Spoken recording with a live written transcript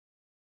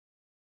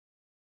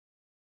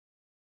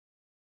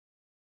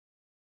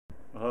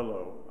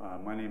Hello,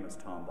 my name is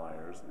Tom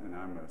Byers, and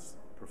I'm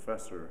a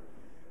professor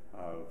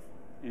of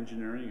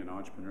engineering and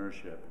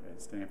entrepreneurship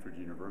at Stanford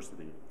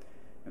University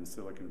in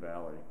Silicon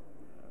Valley,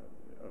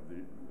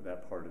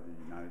 that part of the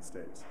United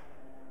States.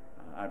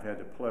 I've had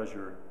the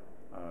pleasure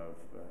of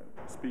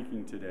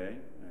speaking today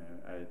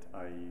at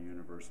IE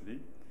University,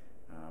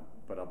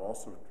 but I've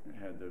also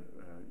had the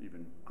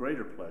even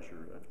greater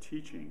pleasure of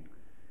teaching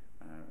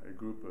a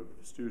group of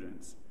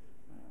students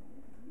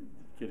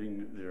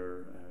getting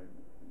their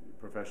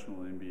professional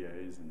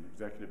MBAs and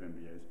executive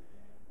MBAs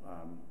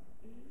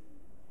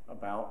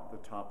about the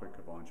topic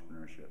of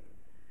entrepreneurship.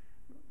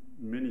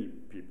 Many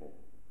people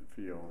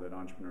feel that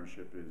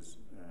entrepreneurship is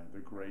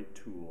the great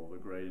tool, the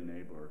great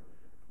enabler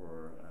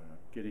for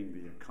getting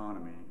the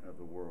economy of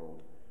the world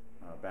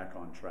back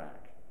on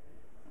track.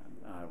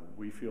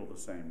 We feel the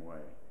same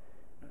way.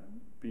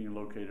 Being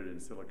located in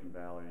Silicon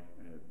Valley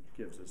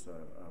gives us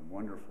a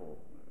wonderful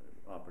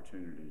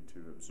opportunity to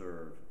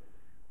observe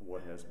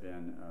what has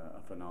been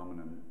a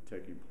phenomenon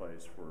taking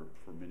place for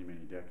many, many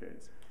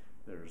decades.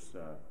 There's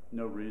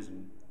no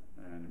reason,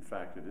 and in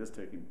fact it is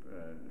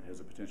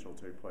has a potential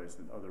to take place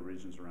in other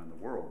regions around the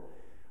world,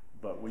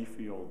 but we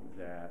feel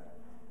that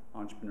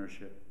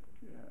entrepreneurship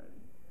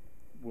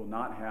will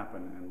not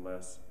happen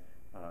unless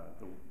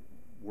the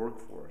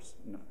workforce,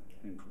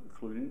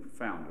 including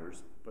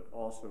founders, but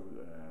also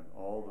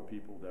all the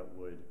people that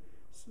would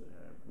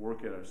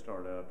work at a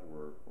startup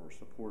or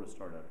support a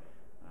startup,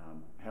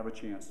 have a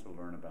chance to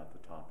learn about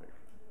the topic.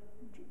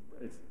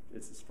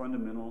 It's as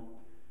fundamental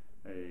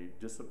a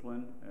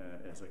discipline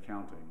as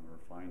accounting or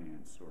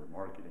finance or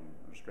marketing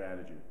or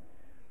strategy.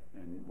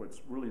 And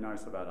what's really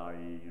nice about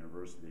IE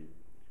University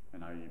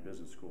and IE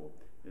Business School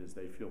is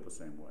they feel the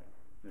same way.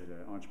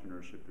 That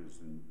entrepreneurship is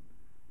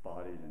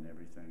embodied in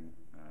everything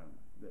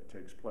that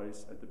takes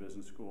place at the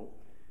business school,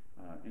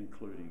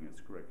 including its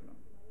curriculum.